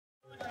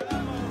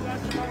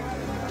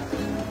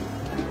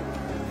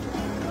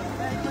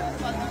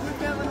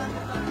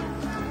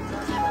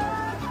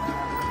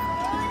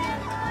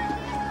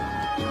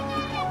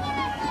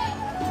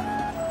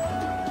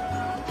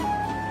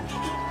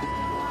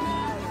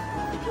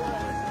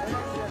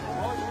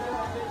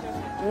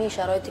می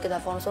شرایطی که در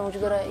افغانستان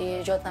وجود داره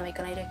ایجاد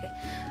نمیکنه ایره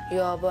که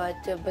یا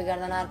باید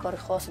بگردن هر کار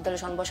خاص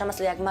دلشان باشه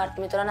مثل یک مرد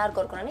میتونن هر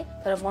کار کنن.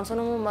 در افغانستان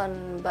عموما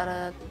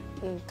برای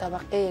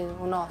طبقه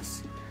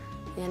اوناست،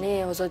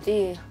 یعنی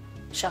آزادی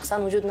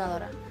شخصا وجود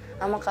نداره.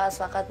 اما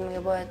فقط میگه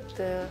باید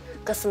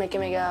قسمی که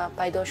میگه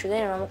پیدا شده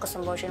این همون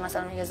قسم باشه.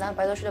 مثلا میگه زن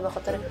پیدا شده به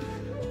خاطر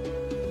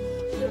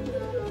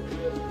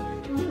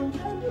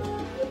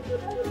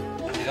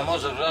دیگه ما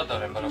ضرورت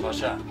داریم برای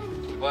بچه،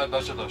 باید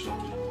بچه داشته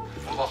باشیم.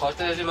 با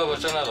خاطر از این من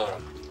بچه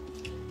ندارم.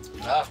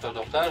 7 تا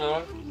دختر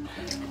دارم.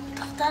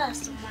 دختر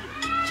هستم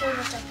چون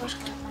بچه پاش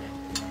کنم.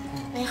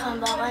 میخوام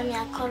با آقایم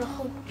یک کار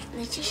خوب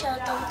نچی شد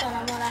تا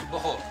بتونم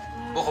مارا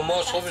بخور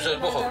ماست خوب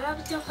بشد بخور. ما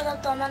بتیم خدا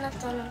تا من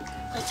نتونم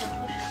بچه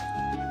پاش.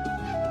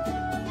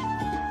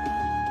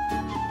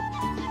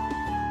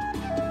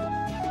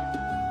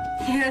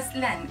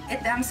 اصلا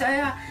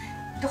همسایه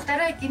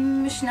دخترایی که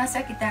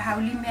میشناسه که در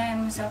حولی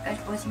میاین مساکش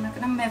بازی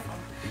میکنم میفهم،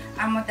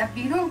 اما در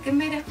بیرون که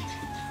میره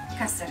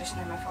کس سرش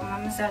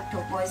نمیفهمم. مثلا تو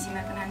بازی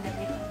میکنن در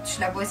بیرون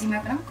تشلا بازی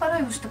میکنم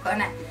کارای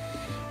اشتکانه.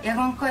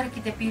 یکان کاری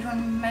که در بیرون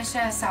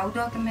میشه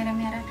سودا که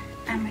میره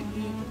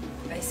امنگی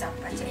به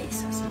حساب بچه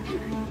احساس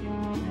میکنه.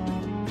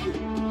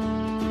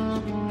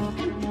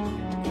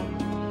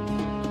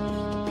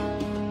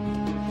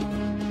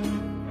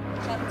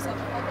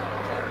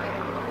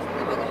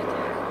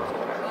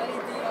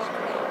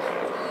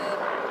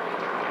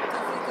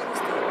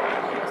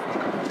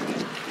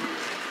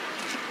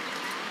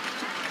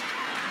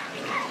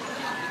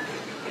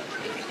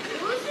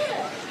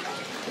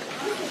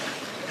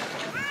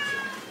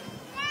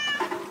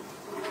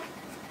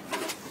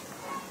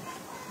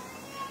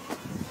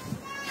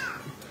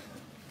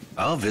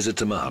 Our visit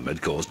to Mohammed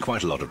caused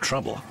quite a lot of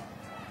trouble.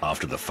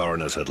 After the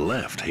foreigners had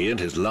left, he and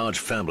his large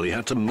family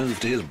had to move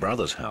to his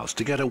brother's house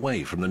to get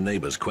away from the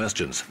neighbors'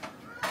 questions.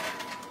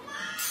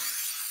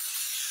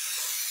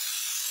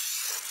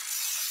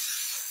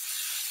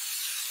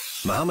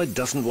 Mohammed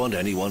doesn't want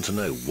anyone to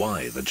know why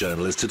the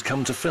journalist had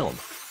come to film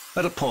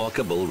at a poor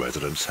Kabul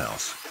resident's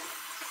house.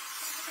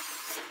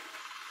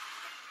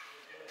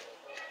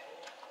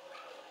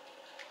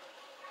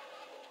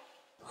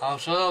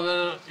 همسایه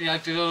بر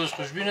یک روز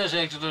خوشبین است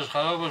یک روز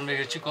خراب است.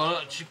 میگه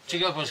چی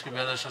گپ است که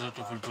بعدش از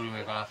تو فیلپوری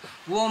میکنن.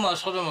 او هم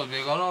از خودم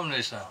بیگانه هم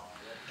نیستن.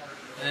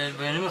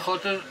 به این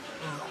خاطر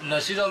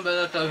نصیرم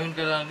بعد توهین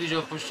کردن.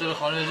 اینجا پشت سر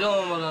خانه زم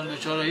اومدن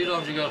بیچاره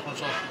ایرام جگر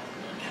خونسا.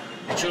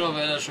 چرا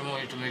بعد شما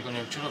اینو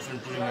میکنید؟ چرا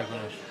فیلپوری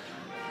میکنید؟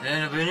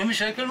 یعنی به این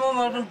شکل ما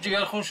مردم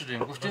جگر خون شدیم.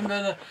 گفتیم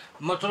بعد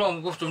ما تو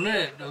هم گفتم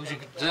نه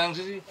زنگ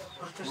زدی.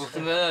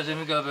 گفتیم بعد از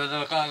میگه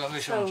بعد قاعده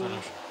میشم چرا.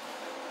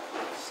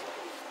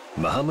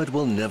 Mohammed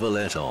will never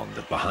let on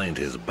that behind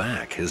his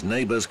back his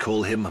neighbors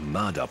call him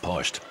Mada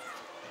Posht,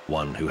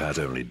 one who has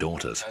only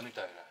daughters.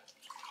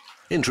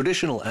 In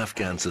traditional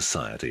Afghan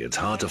society,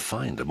 it's hard to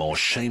find a more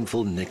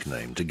shameful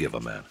nickname to give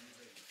a man.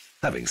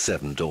 Having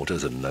 7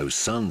 daughters and no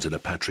sons in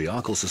a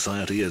patriarchal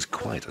society is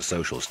quite a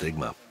social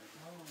stigma.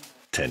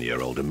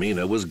 10-year-old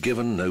Amina was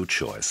given no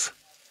choice.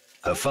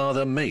 Her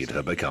father made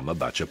her become a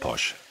Bacha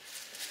Posh.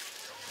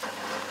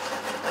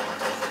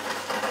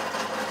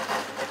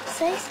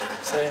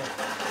 Say.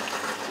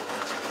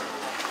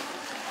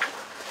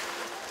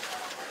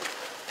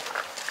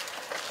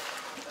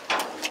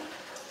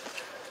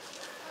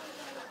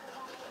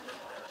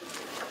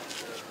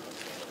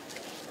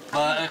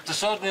 با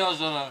اقتصاد نیاز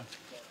دارن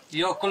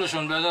یا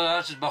کلشون بدار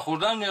هر چیز با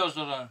خوردن نیاز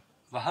دارن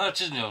و هر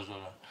چیز نیاز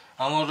دارن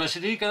اما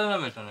رسیدگی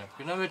کردن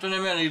نمیتونه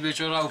میان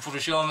بیچاره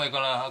فروشی ها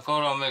میکنه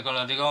کار ها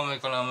میکنه دیگه ها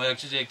میکنه اما یک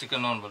چیز یک تیکه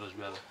نان براش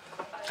بیاره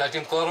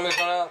کاتیم کار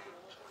میکنه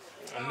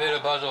میره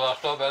بعض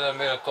وقتا بعد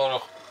میره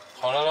کار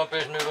خانه را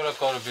پیش میبره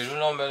کار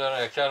بیرون هم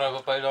بداره یک چهره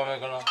پیدا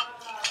میکنه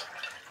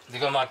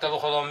دیگه مکتب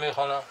خودم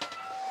میخونه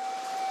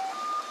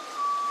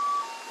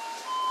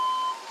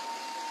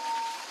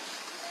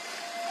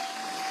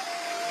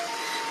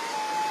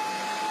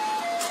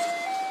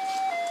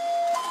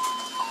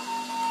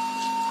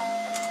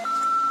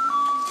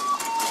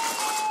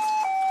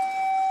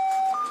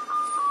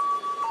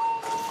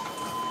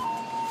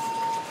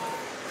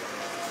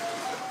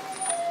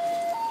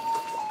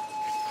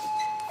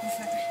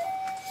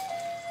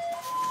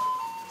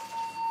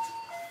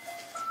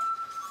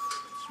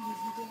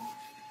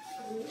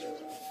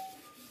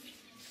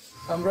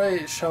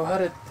امرای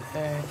شوهرت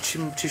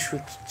چی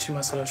شد؟ چی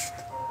مسئله شد؟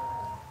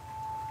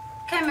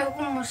 کمی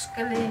اون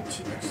مشکل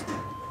چی داشت؟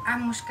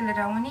 مشکل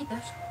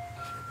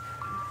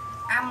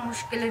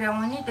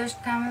روانی داشت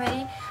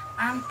کمی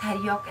هم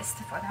تریاک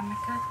استفاده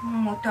میکرد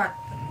معتاد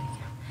بود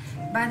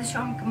دیگه بعدش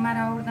هم که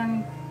مرا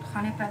آوردن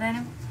خانه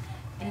پدرم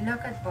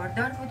علاقت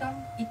باردار بودم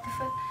این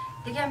طفل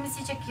دیگه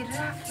مثل که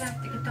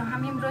رفت دیگه تا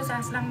همین روز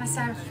اصلا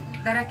مثل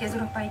درک از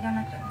رو پیدا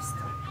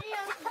نتونستم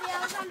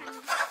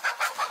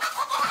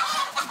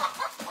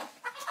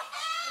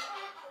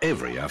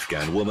Every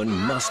Afghan woman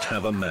must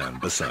have a man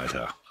beside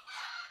her.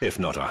 If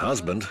not a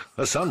husband,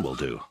 a son will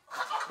do.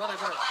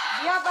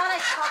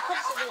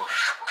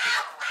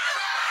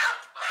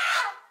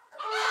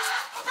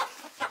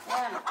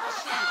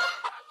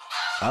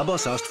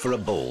 Abbas asked for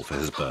a ball for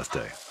his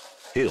birthday.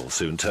 He'll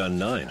soon turn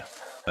 9.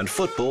 and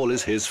football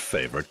is his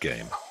favorite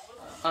game.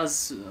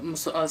 از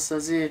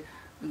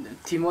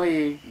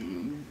تیمای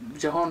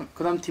جهان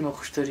کدام تیم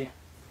خوش داری؟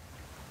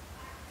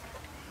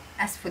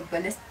 از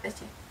فوتبالیست بچه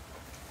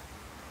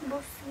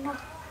بارسلونا.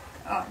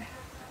 آره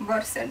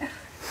بارسلونا.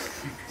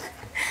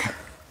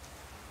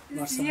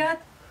 زیاد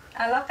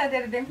علاقه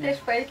داریم پیش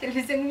پای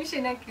تلویزیون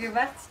میشینه که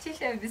وقتی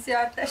چیشه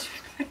بسیار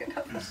تشویق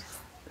میکنه.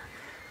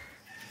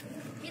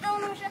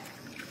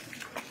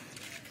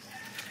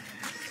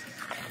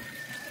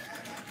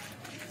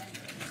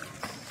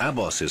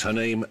 Abbas is her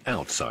name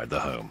outside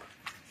the home.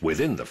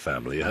 Within the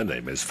family, her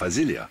name is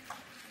Fazilia.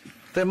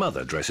 Their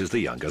mother dresses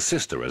the younger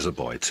sister as a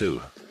boy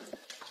too.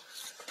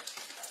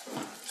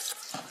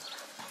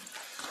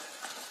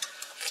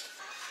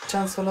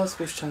 چند سال است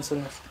پیش چند سال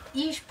است؟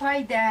 ایش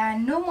پای ده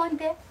 9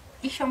 مانده،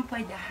 ایشون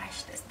پای ده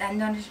 8 است.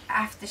 دندانش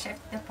افت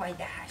شفته پای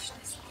ده 8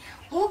 است.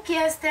 او کی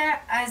است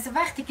از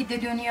وقتی که به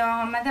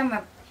دنیا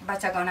آمدم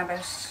بچگانه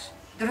برش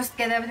درست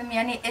کرده بودم،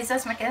 یعنی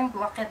احساس میکردم که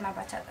واقعا من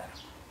بچه دارم.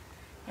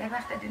 یک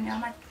وقت دنیا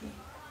آمد که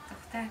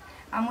دختر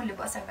همون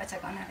لباس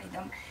بچگانه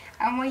ریدم،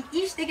 اما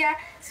ایش دیگه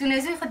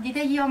سونزوی خود دیده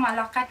یا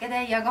علاقه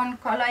کرده یگان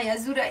کالای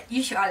از او را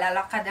ایش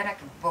علاقه داره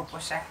که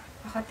بپوشه.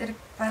 بخاطر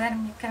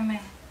پدرم یکم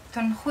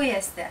تندخوی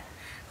است،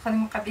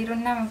 خودمون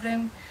بیرون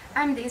نمیبریم.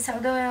 هم دیگه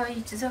سودا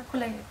ای چیزا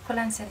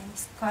کلا سر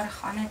نیست، کار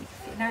خانه دیگه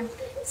فعلا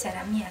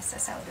سرمی است،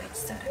 سودا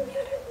ای چیزا رو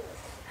میاره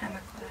همه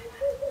کارای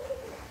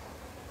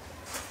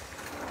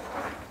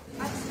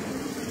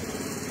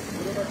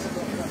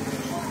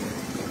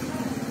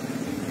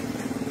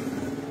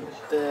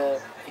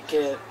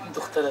که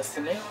دختر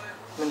هستینه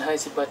من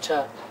حیث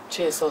بچه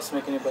چه احساس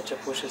میکنی بچه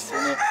پوش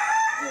هستینه؟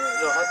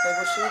 راحت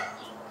نباشی؟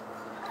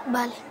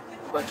 بله.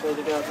 بچه های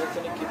دیگه عادت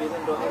کنی که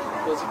بیرون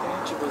راحت بازی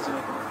کنی؟ چی بازی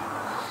میکنی؟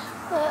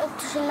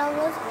 توش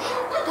لباس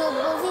تو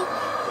بازی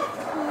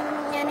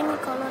یعنی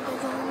میکنه دو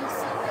جمعه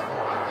نیست.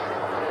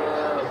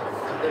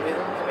 در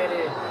بیرون که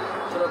میری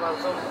تو رو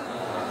مردم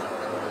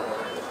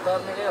دختر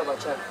میگه یا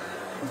بچه؟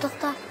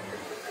 دختر.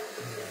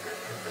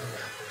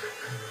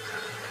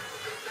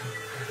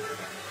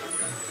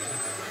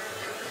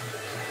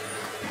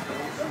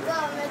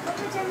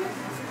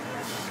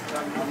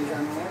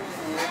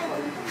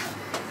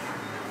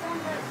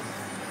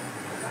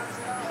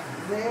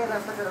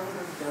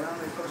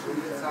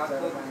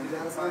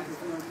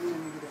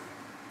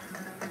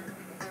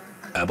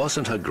 Abbas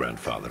and her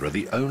grandfather are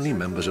the only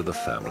members of the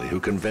family who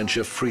can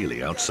venture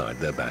freely outside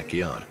their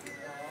backyard.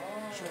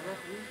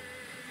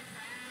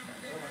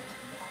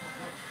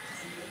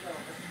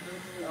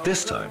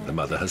 This time, the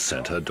mother has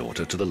sent her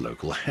daughter to the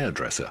local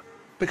hairdresser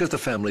because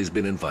the family's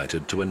been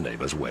invited to a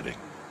neighbor's wedding.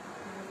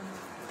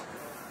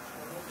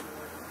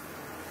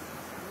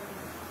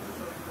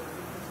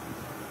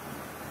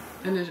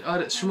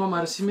 آره شما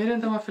مرسی میرین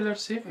دم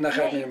فیلرسی؟ نه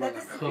خیلی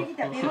نمیرم.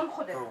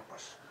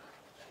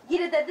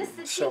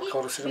 شب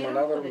خارشی من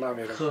ندارم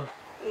نمیرم.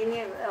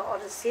 اینی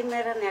آرسی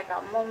میرن یک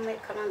امام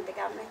میکنن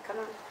دیگه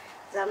میکنن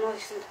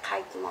زناشون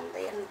قید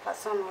مانده یعنی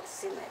پسان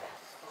آرسی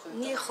میرن.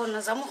 نی خونه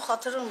زمان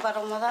خاطر اون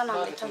برآمدن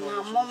هم میتونن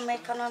امام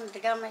میکنن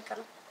دیگه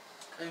میکنن.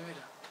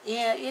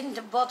 این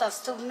بعد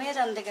از تو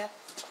میرن دیگه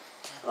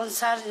اون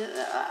سر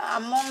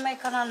امام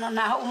میکنن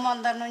نه اون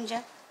ماندن اونجا.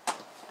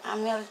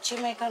 امیال چی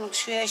میکنن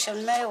شویشون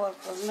میور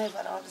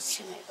میبره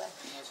آرسی میبره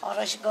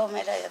آرشگاه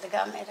میره یا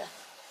دیگه میره.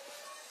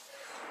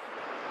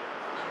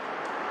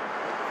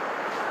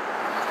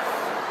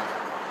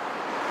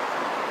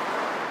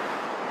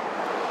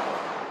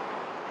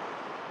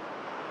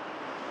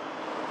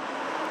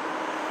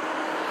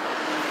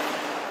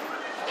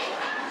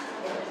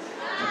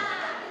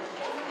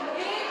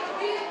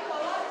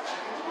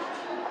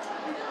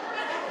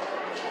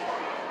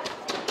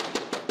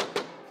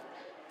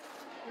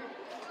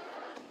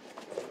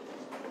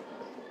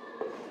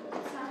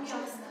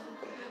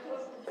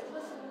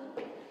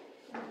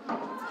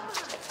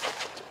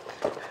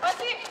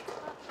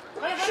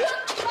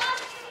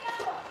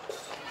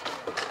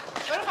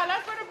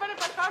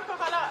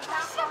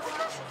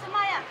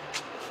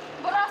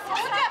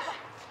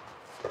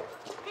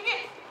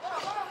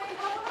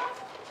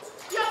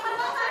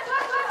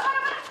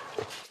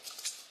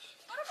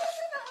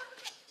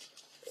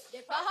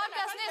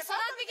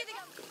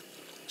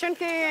 چون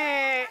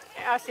که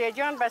آسیا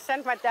جان به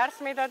سنت من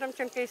درس میدادم،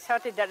 چون که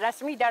ساعت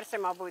رسمی درس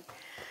ما بود.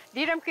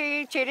 دیدم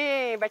که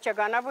چهره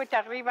بچگانه بود،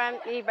 تقریبا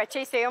این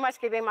بچه سیوم است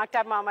که به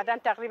مکتب ما آمدن،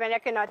 تقریبا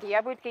یک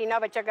نادیه بود که اینا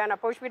بچگانه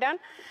پوش بودن.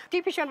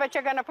 تیپشون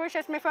بچگانه پوش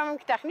است، میفهمم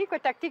که تکنیک و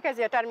تکتیک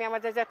زیاتر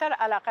میامد، زیاتر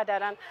علاقه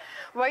دارن.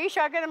 و این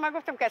شاگرد ما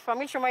گفتم که از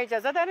فامیل شما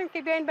اجازه داریم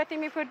که بیاین به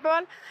تیم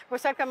فوتبال،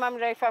 گفتم که من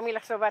رای فامیل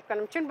صحبت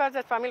کنم. چون بعد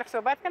از فامیل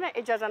صحبت کنه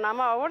اجازه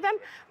نامه آوردن،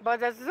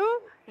 بعد از او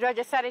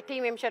راج سر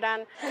تیم میشدن.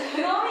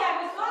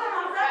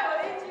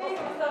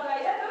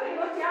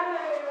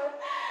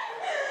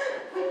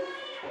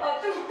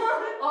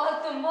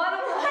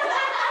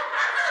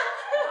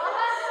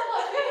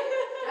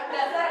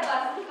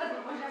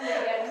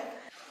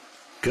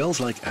 Girls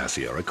like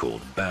Asia are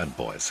called bad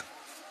boys.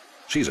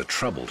 She's a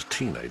troubled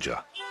teenager.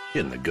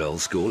 In the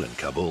girls' school in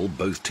Kabul,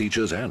 both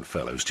teachers and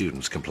fellow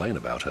students complain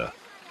about her.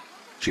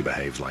 She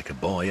behaves like a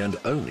boy and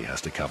only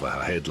has to cover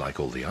her head like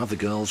all the other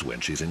girls when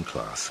she's in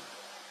class.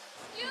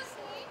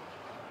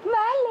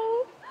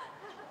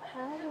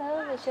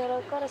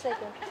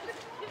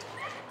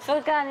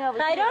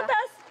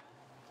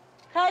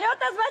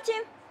 خیرات است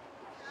بچیم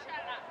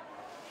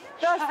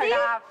راستی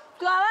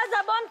تو اول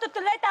زبان تو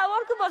تله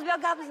تاور که باز بیا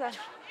گپ بزن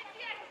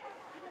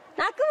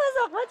نکو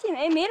مزاق بچیم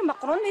ای میر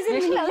مقرون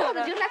میزیم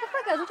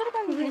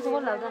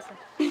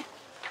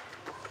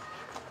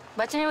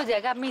بچه نیمود یا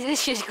گپ میزید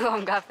شیش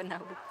گام گپ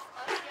نبود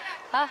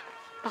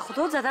به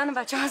خدا زدن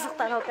بچه ها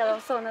دخترها کردم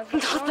سانه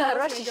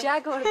دخترها شیشه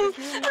کرد الو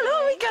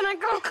میکنن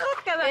کار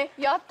خود کردن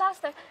یاد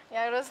دسته یک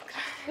روز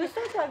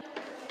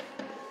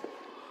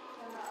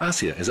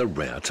Asia is a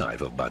rare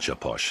type of Bacha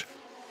posh.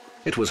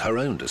 It was her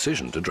own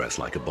decision to dress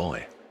like a boy.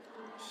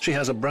 She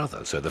has a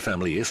brother, so the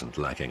family isn't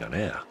lacking an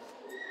heir.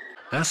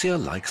 Asia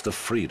likes the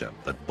freedom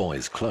that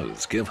boys'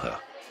 clothes give her.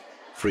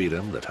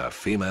 Freedom that her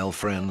female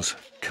friends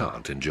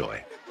can't enjoy.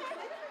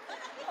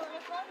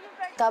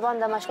 طبعا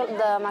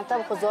در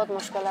مکتب خود زیاد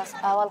مشکل است.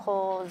 اول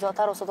خود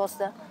زیادتر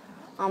استاد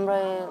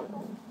امروی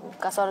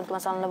کسانی که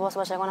مثلا لباس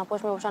بچگانه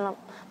پوش میپوشن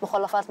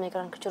مخالفت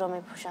میکنن که چرا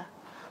میپوشن.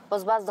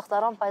 باز بعض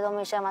دختران پیدا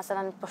میشه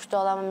مثلا پشت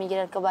آدم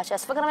میگیرن که بچه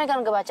است. فکر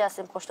میکنن که بچه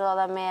هستیم پشت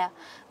آدم میه.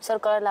 بسیار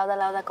کار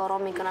لوده کارا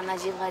میکنن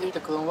عجیب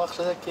غریب. کدوم وقت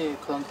شده که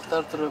کدوم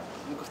دختر تو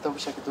گفته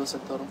باشه که دوست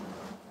دارم؟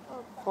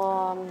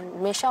 خب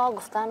میشه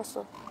گفتن است.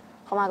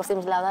 خب ما گفتیم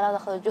لوده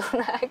خود جور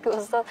نه که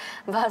استاد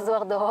بعض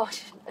وقت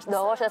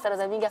دعواش سر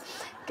زمین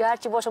که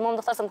هرچی باشه ما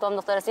دختر هستم تو هم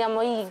دختر هستی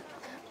اما این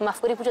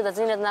مفکوری پوچه در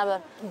ذهنت نبر.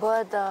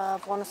 باید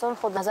افغانستان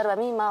خود نظر به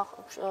می ما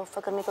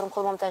فکر میکنم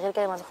خودم تغییر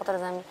کردیم از خاطر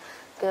زمین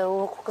که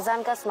حقوق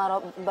زن کس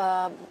مرا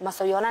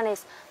مساویانه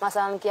نیست.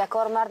 مثلا که یک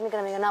کار مرد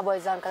میکنه میگه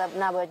نباید زن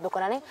نباید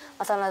بکنه.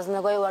 مثلا از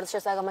نگاه ورزش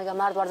است اگه میگه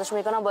مرد ورزش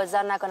میکنه باید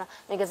زن نکنه.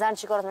 میگه زن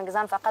چیکار میگه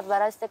زن فقط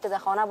برای است که در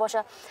خانه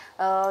باشه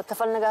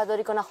طفل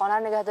نگهداری کنه خانه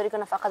نگهداری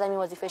کنه فقط همین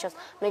وظیفه‌ش است.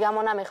 میگه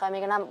ما نمیخوایم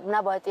میگه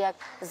نباید یک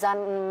زن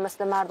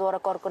مثل مرد واره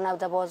کار کنه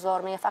در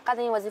بازار. میگه فقط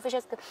این وظیفه‌ش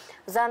است که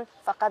زن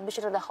فقط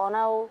بشینه در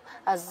خانه و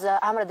از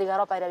امر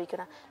دیگرها پیروی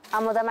کنه.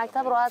 اما در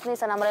مکتب راحت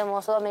نیستن. امر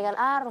مصاحبه میگن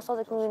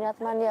استاد که میبینی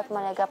حتما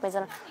یک گپ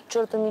میزنن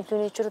چرا تو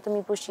میتونی چرا تو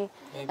میپوشی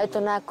تو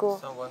نکو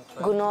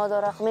گناه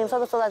داره. خب میگم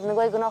استاد از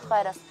نگاه گناه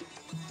خیر است.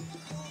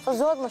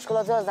 زیاد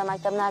مشکلات زیاد در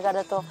مکتب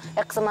نگرده تو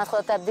یک قسم از خود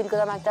تبدیل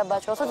کنه مکتب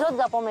بچه‌ها زیاد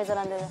گپا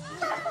میزنن دیگه.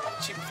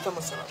 چی گفته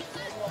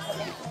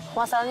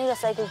مثلا این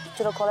رسایی که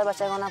چرا کالای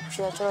بچگانه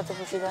پوشیده چرا تو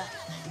پوشیده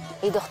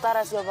این دختر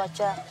است یا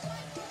بچه.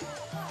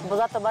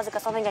 بذات بعضی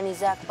کسان میگن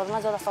نیزک باز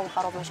من زیاد اصلا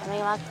خراب میشه.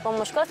 میگم تو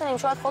مشکلات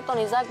نمیشه شاید خودتون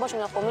نیزک باشین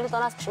یا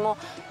فامیلتون است که شما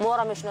ما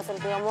را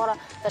میشناسید یا ما را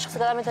تشخیص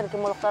داده میتونید که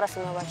ما دختر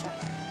هستیم یا بچه.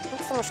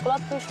 این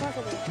مشکلات پیش میاد.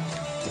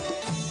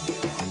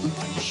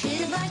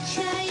 شیر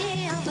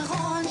بچه‌ی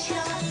افغان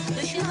شا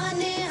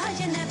دشمن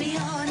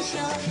اجنبیان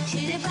شا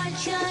شیر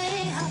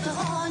بچه‌ی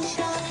افغان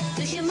شا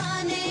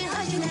دشمن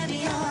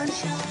اجنبیان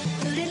شا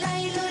نور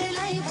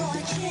لای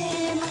باچه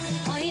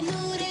آی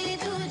نور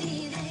تو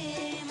دیده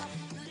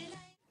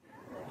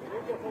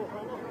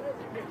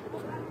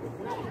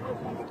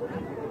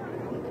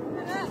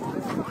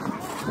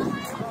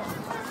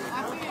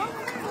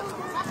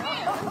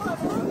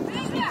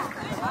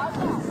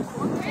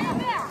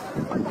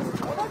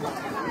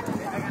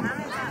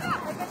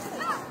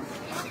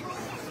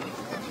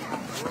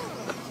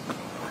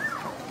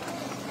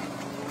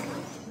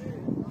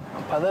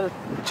پدر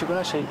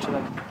چگونه شهید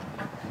شدن؟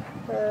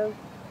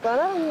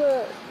 پدرم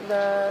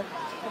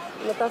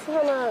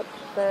متاسفانه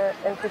به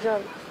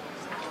انفجار.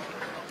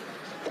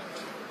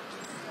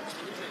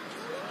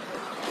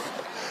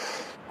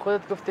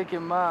 خودت گفته که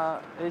ما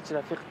هیچ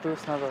رفیق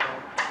دوست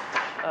ندارم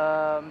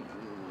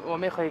و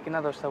میخوایی که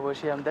نداشته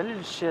باشی. هم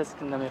دلیلش چی است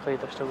که نمیخوایی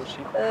داشته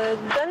باشی؟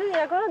 دلیل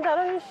یگانه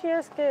دلیلش چی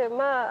است که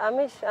ما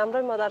همیش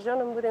امروی مادر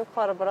جانم بودیم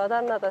خواهر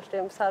برادر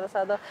نداشتیم سر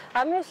صدا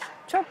همیش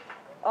چوب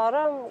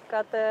آرام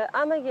که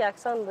همگی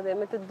یکسان بودیم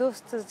مثل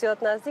دوست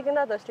زیاد نزدیک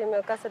نداشتیم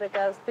یا کسی که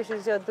از پیش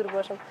زیاد دور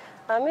باشم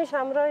همیش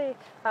همراهی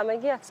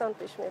همگی یکسان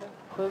پیش میرم.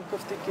 خودت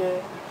گفتی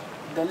که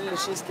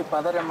دلیلش است که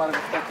پدر ما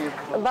گفته که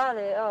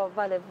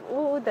بله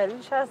او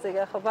دلیلش هست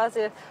دیگه. خب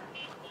بعضی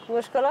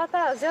مشکلات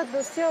زیاد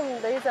دوستی هم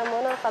در این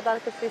زمانه قدر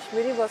که پیش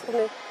میری باز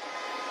کنید.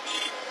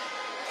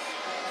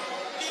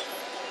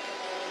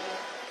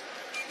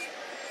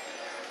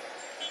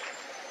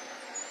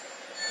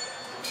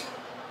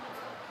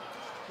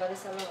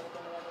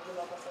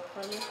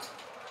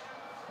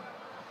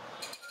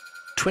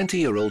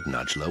 "20-year-old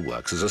Najla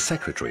works as a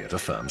secretary at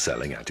a firm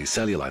selling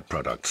anti-cellulite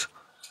products.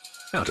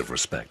 Out of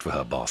respect for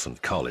her boss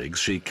and colleagues,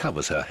 she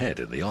covers her head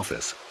in the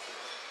office.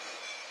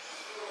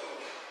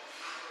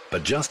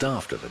 But just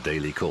after the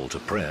daily call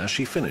to prayer,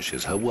 she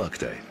finishes her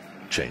workday,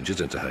 changes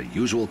into her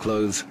usual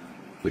clothes,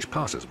 which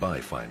passers-by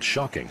find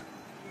shocking,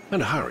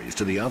 and hurries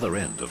to the other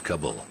end of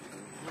Kabul,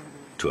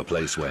 to a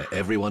place where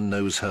everyone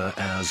knows her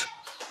as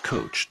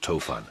Coach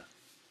Tofan.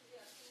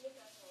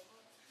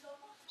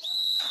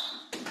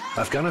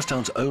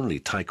 Afghanistan's only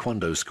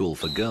taekwondo school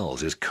for girls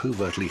is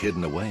covertly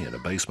hidden away in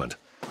a basement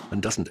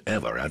and doesn't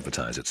ever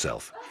advertise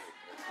itself.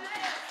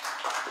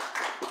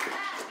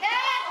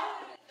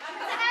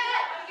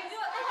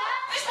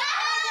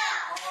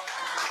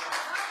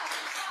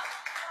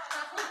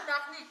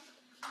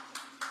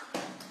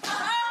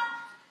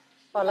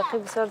 حالقی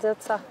بسیار زیاد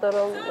سخت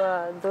دارم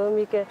و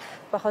دومی که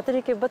به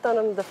خاطری که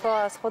بتانم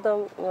دفاع از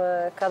خودم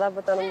کده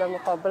بتانم در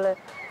مقابل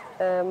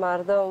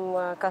مردم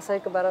و کسایی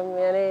که برام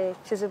یعنی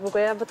چیزی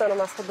بگویم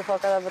بتانم از خود دفاع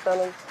کرده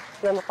بتانم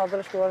در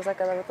مقابلش مبارزه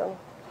کرده بتانم.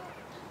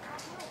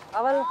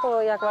 اول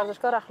خو یک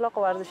ورزشکار اخلاق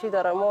ورزشی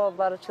داره. ما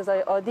بر چیزای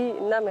عادی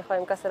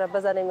نمیخوایم کسی را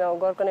بزنیم یا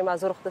انگار کنیم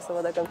از رخت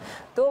استفاده کنیم.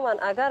 دوما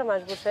اگر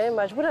مجبور شویم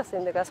مجبور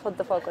هستیم دیگه از خود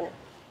دفاع کنیم.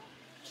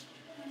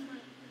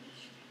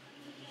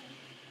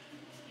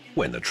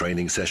 When the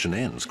training session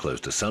ends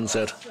close to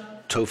sunset,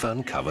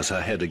 Tofan covers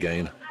her head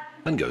again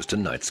and goes to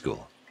night school.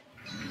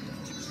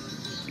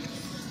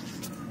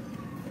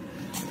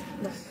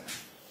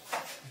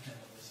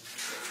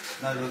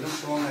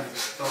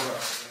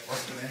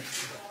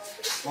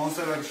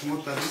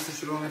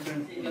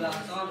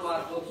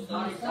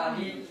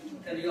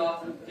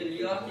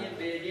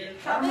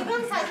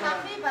 شابگان سید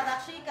مخفی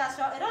بدخشی که از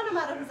شاعران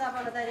معروف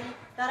زبان دری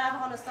در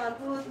افغانستان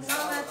بود.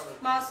 نام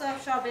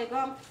معصوف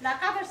شابگان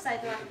لقبش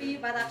سید مخفی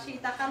بدخشی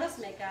تخلص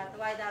میکرد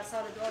و در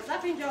سال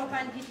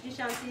 1255 هجری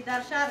شمسی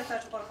در شهر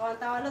تاشقرغان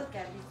تولد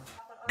کرد.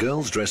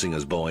 Girls dressing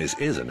as boys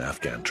is an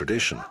Afghan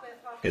tradition.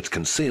 It's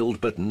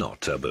concealed but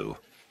not taboo.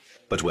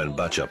 But when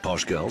Bacha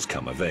posh girls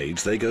come of age,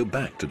 they go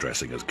back to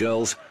dressing as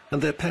girls,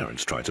 and their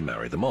parents try to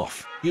marry them off,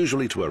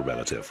 usually to a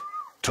relative.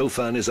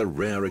 Tofan is a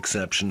rare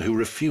exception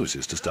who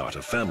refuses to start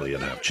a family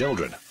and have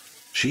children.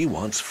 She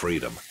wants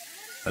freedom,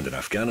 and in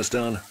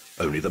Afghanistan,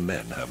 only the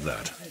men have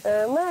that.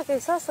 من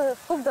احساس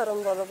خوب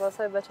دارم با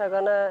لباسای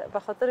بچگانه به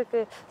خاطر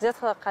که زیاد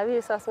خود قوی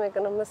احساس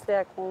میکنم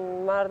مثل یک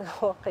مرد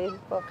واقعی.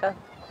 واقعا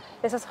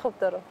احساس خوب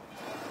دارم.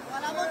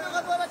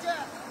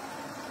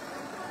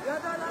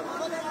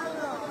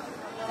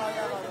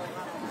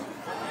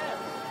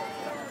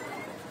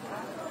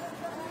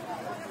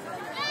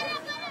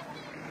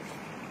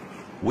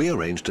 We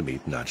arranged to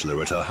meet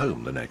Najla at her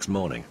home the next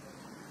morning.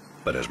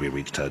 But as we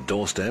reached her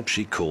doorstep,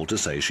 she called to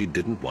say she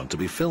didn't want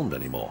to be filmed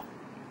anymore.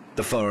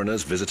 The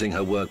foreigners visiting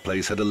her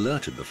workplace had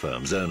alerted the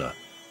firm's owner,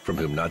 from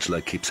whom Najla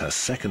keeps her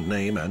second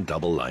name and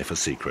double life a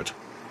secret.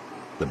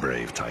 The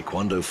brave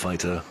taekwondo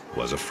fighter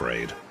was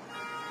afraid.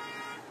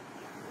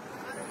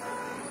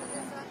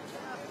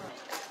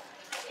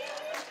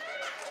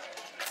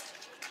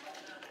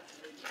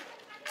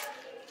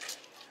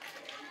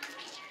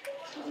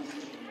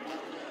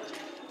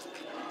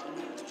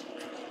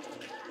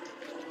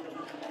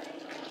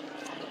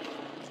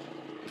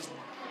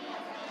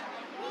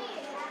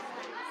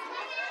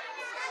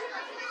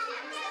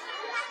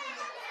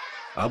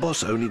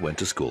 Abbas only went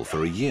to school for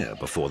a year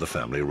before the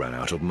family ran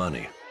out of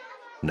money.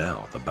 Now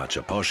the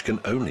Bacha Posh can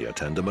only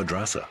attend a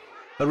madrasa,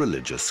 a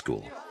religious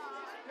school.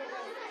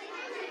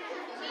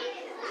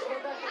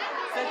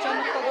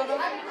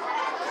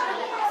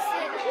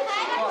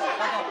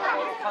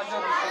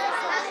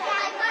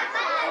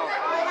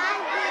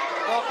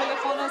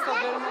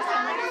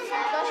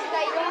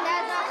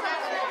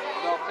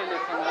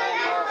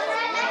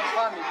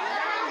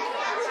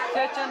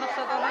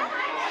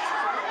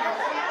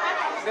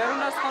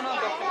 بیرون از خانه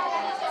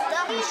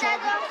داخل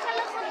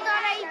خود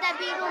داره ایده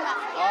بیرون.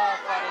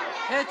 آفرین.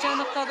 هیچ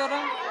چند نقطه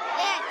دارم؟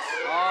 هیچ.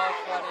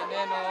 آفرین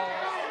اینو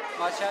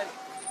ماشاءالله.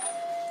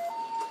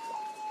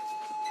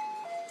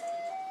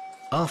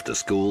 After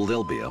school,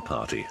 there'll be a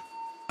party.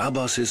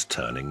 Abbas is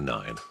turning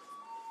 9.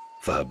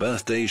 For her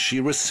birthday, she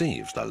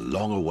receives the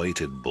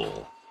long-awaited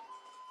ball.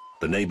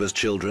 The neighbors'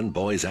 children,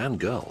 boys and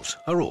girls,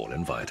 are all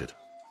invited.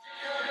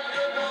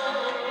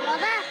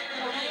 مادر،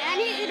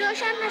 یعنی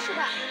روشن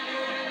نشده.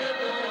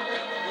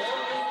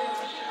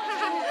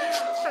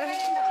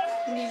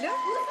 نیلو؟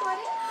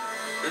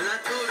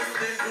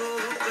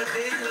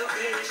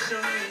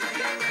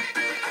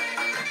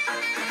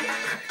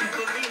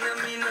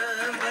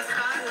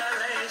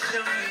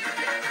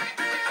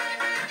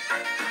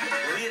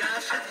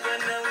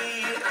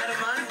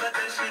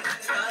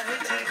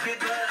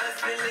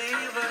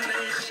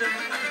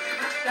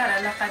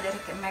 قدری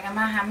که مگه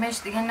من همش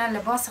دیگه نه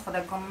لباس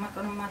خدا گم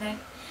میکنم مادر.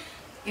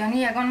 یعنی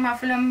یگان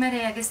محفل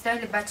میره یک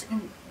استایل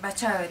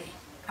بچه هایی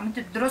اما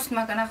تو درست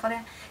میکنه خدا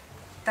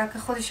تا که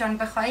خودشان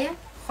بخواه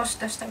خوش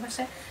داشته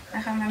باشه.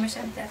 میخوام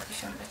همیشه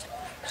درکشان بچه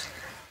باشه.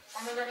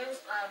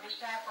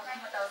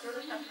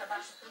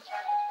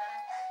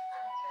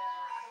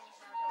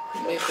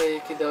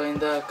 میخوایی که در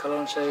آینده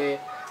کلان شوی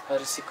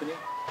عروسی کنی؟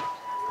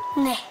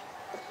 نه.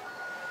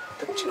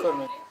 تو چی کار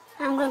میکنی؟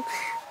 امروز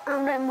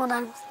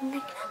مادر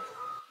زندگی.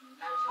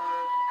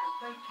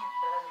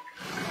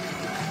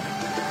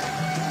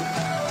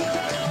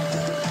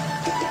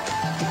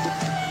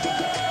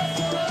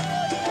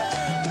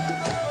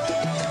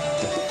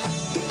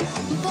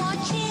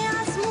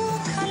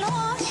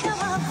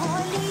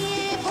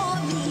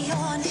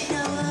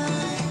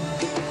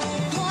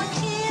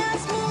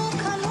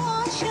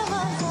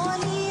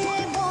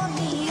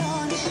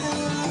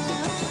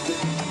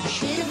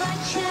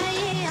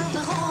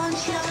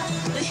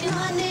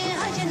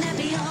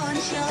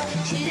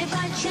 شیر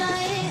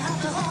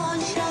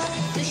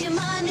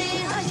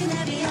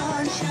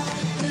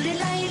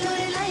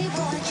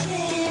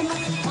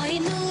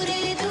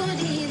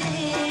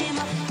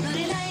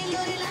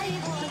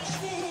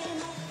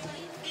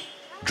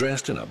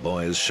Dressed in a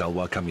boy's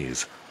shalwar kameez,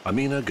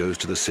 Amina goes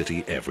to the city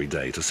every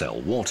day to sell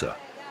water.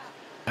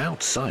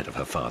 Outside of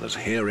her father's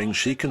hearing,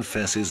 she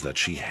confesses that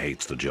she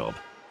hates the job.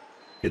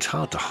 It's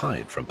hard to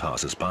hide from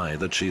passers-by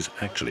that she's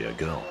actually a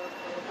girl.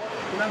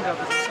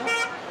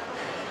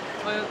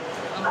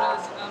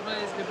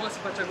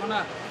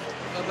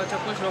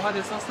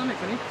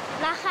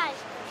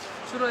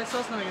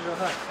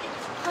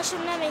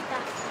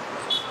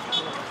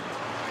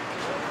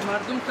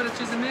 مردم کرده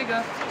چیزی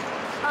میگه؟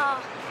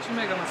 چی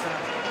میگه مثلا؟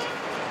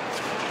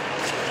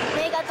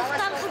 میگه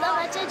دختر خدا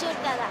بچه جور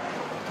کرده.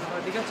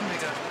 دیگه چی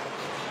میگه؟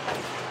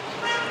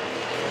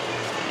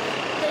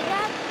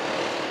 دیگه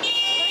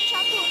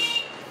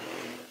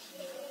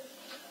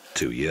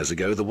 2 years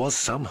ago, there was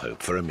some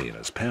hope for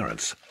Amina's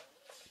parents.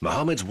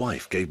 Mohammed's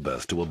wife gave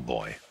birth to a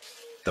boy.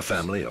 The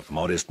family of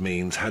modest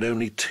means had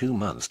only 2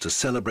 months to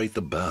celebrate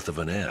the birth of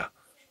an heir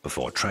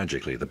before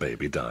tragically the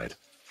baby died.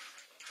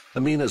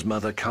 Amina's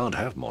mother can't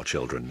have more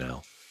children now,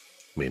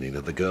 meaning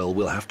that the girl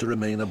will have to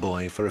remain a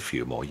boy for a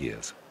few more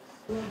years.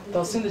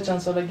 تا سن چند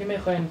سالگی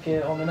میخواین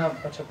که آمینه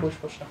بچه پوش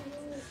باشه؟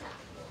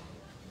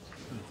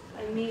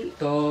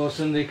 تا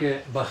سنی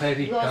که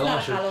بخیری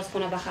کلان شد. خلاص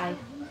کنه بخیر.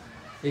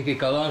 یکی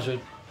کلان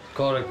شد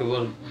کاری که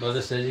باز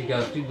استادی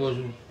کردی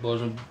باز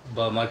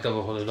با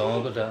مکتب خود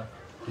ادامه بده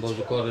باز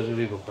کار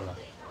زوری بکنه.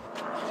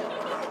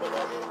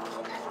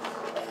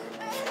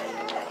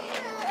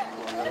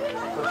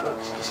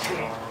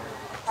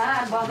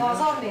 با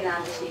آزار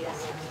میرن دیگه.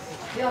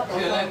 بیا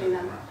آزار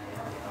میرن.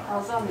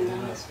 آزار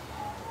میرن.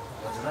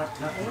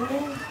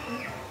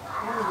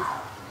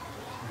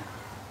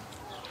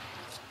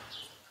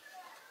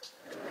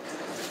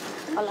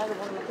 الله اکبر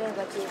مکان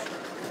بچی.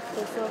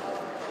 ایسو.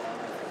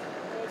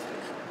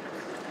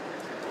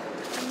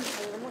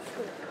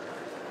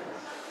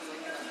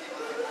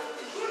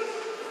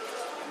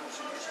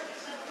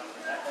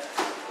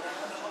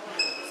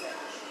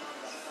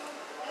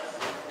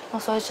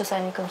 سایز چه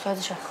سعی میکنم؟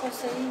 سایزش چه؟ خب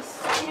سایز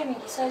چی رو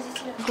میگی؟ سایزی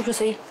چی رو میگی؟ خوب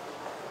سعی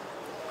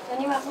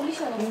یعنی معقولی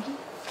شده میگی؟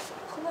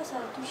 خوب است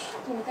توش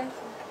نمیدن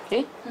خوب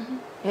چی؟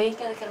 هی؟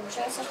 که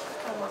مشاهده است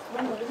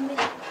معقولا معلوم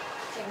میده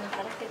که من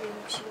خراب که دیگه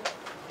میشه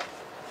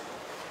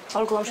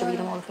حال کدام شو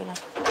بگیرم حال فعلا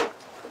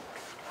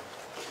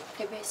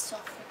که به صاف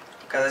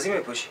کدازی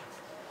میپوشی؟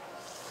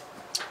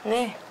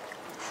 نه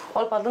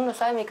حال پردون رو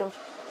سعی میکنم.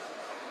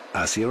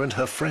 Asia and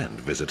her friend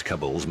visit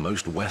Kabul's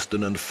most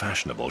western and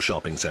fashionable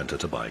shopping center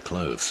to buy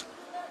clothes.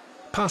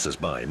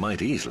 Passers-by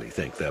might easily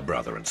think they're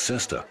brother and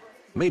sister,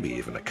 maybe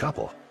even a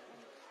couple.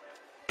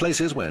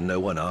 Places where no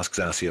one asks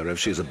Asia if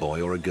she's a boy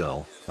or a girl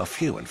are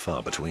few and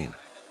far between.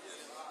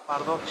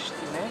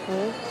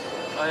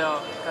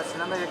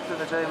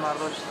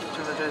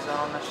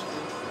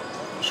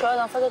 شاید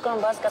هم فکر کنم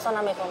بعض کسا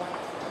نمیفهمن.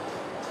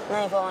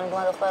 نمیفهمن که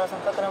من دختر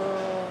هستم. فکرم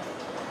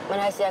من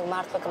حیث یک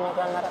مرد فکر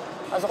میکنم مرا.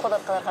 از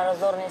خودت قدر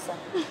قرضدار نیستم.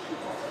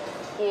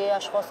 که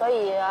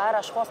اشخاصایی هر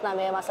اشخاص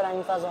نمیه مثلا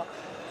این فضا.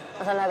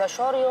 مثلا اگر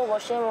شاریو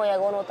باشیم و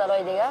یگان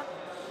هتل‌های دیگه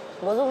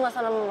بزرگ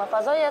مثلا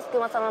فضایی است که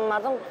مثلا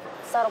مردم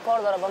سر و کار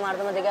داره با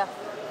مردم دیگه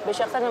به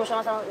شخصا نمیشه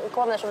مثلا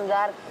کار نشون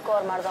در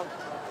کار مردم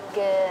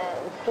که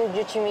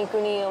تو چی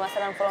میکنی و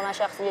مثلا فلان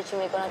شخص چی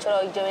میکنه چرا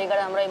اینجا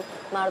میگردم امرای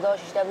مرداش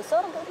اشته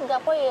بسیار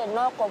گپای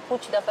ناق و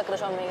پوچ در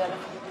فکرشان میگردم.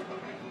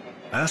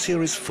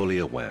 Asia is fully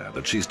aware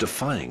that she's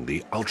defying the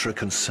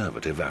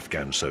ultra-conservative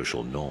Afghan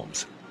social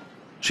norms.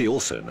 She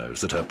also knows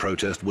that her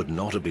protest would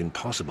not have been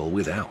possible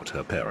without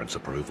her parents'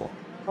 approval.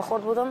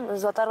 خود بودم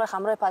زیادتر به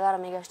همراه پدرم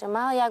میگشتم.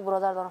 من یک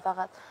برادر دارم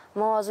فقط.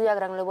 ما از یک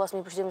رنگ لباس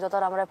میپوشیدیم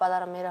زیادتر همراه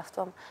پدرم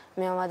میرفتم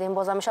میآمدیم.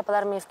 باز همیشه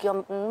پدرم میگفت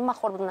من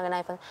خود بودم نگه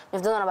نمیفهمم.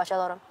 میگفت دو بچه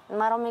دارم.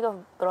 مرا میگفت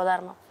برادر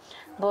ما.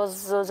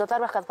 باز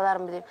زیادتر وقت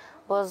پدرم میدیم.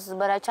 باز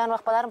برای چند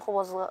وقت پدرم خوب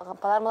باز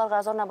پدر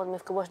مادر قرار نبود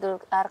میگفت که باش در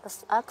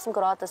عکس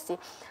کراهت هستی.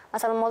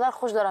 مثلا مادر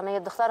خوش داره میگه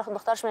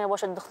دخترش میگه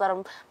باشه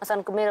دخترم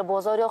مثلا که میره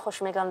بازار یا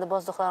خوش میگم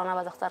باز دخترانه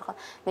با دختر خود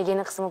میگه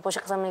این قسم پوش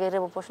قسم میگیره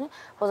بپوشنی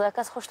باز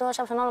کس خوش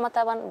داشتم شنال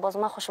طبعا باز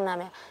ما خوشم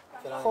نمیاد.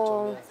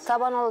 خب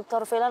طبعا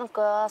تا فعلا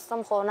که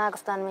هستم خب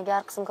نگفتن میگه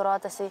هر قسم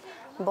کراهت هستی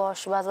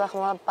باش. بعض وقت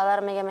پدر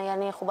میگه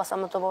نه خوب است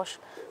تو باش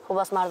خوب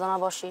است مردانه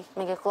باشی.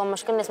 میگه کدام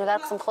مشکل نیست میگه هر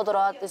قسم خود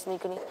راحت است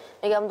میکنی.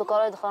 میگم دو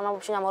کارهای دخترانه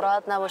باشی اما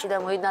راحت نباشی در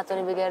محیط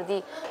نتونی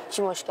بگردی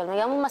چی مشکل.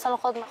 میگم مثلا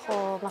خود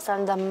خب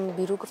مثلا دم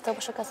بیرو گفته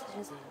باشه کسی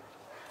چیزی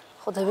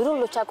خود بیرو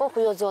لوچکا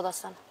خویا زیاد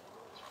هستن.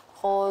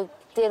 خب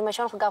دیر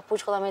میشن خود گپ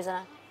پوچ خدا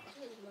میزنن.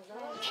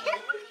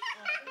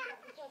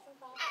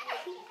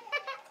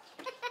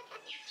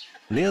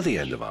 Near the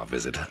end of our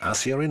visit,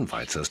 Asia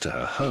invites us to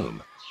her home.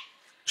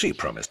 She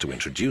promised to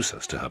introduce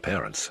us to her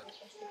parents.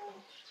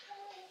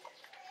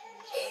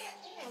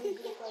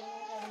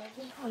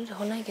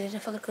 خانه گیره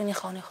فکر کنی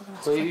خانه خودم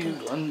است.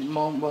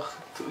 ما وقت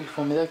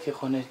فهمیده که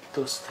خانه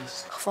دوست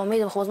است.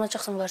 فهمیدم خب من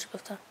شخصا ورش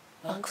گفتم.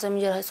 گفتم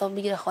اینجا حساب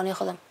بگیره خانه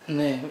خودم.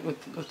 نه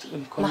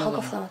ما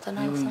گفتم تا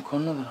نه.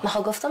 امکان نداره.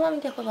 ما گفتم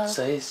میگه خب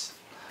صحیح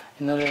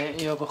اینا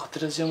یا به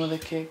خاطر از اومده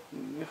که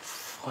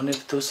خانه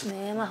دوست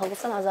نه من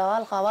گفتم از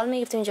اول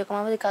میگفتم اینجا که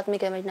من بود کات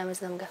میگم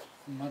نمیزدم گفت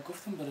ما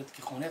گفتم برات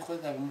که خانه خودت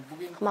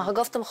بگیم ما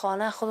گفتم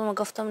خانه خودم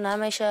گفتم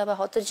نمیشه به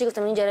خاطر چی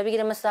گفتم اینجا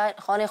بگیرم مثل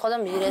خانه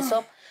خودم بگیره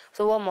حساب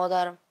تو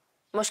مادرم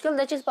مشکل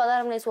ده چیز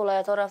پدرم نیست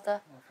ولایت ها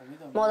رفته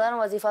مادرم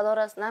وظیفه دار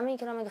است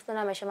نمیکنم میگفتم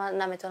نمیشه من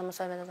نمیتونم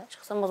مصاحبه بدم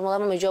شخصا باز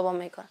مادرم اجابه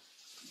میکنه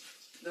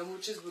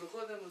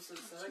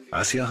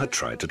Asia had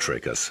tried to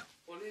trick us.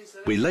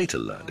 We later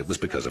learned it was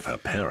because of her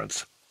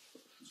parents.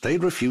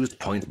 They'd refused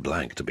point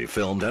blank to be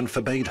filmed and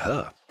forbade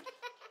her.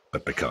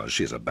 But because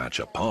she's a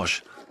Bacha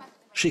posh,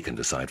 she can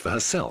decide for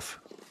herself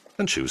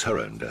and choose her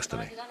own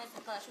destiny.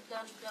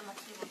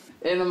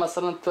 اینو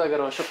مثلا تو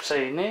اگر عاشق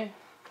شی نه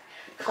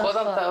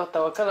خودم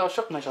توکل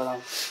عاشق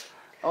میشدم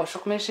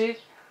عاشق میشی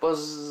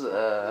باز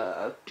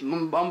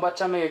من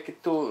بچه میگه که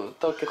تو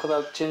تا که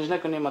خدا چنج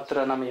نکنی من تو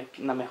را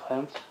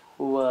نمیخوایم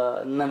و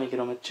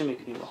نمیگیرم چی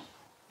میکنی با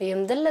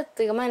بگم دلت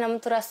دیگه من نمیتونم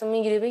تو راست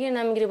میگیری بگی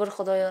نمیگیری بر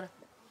خدا یارت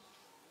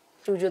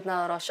وجود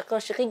نداره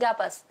عاشقی گپ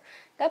است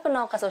گپ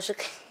ناقص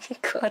عاشقی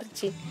کار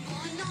چی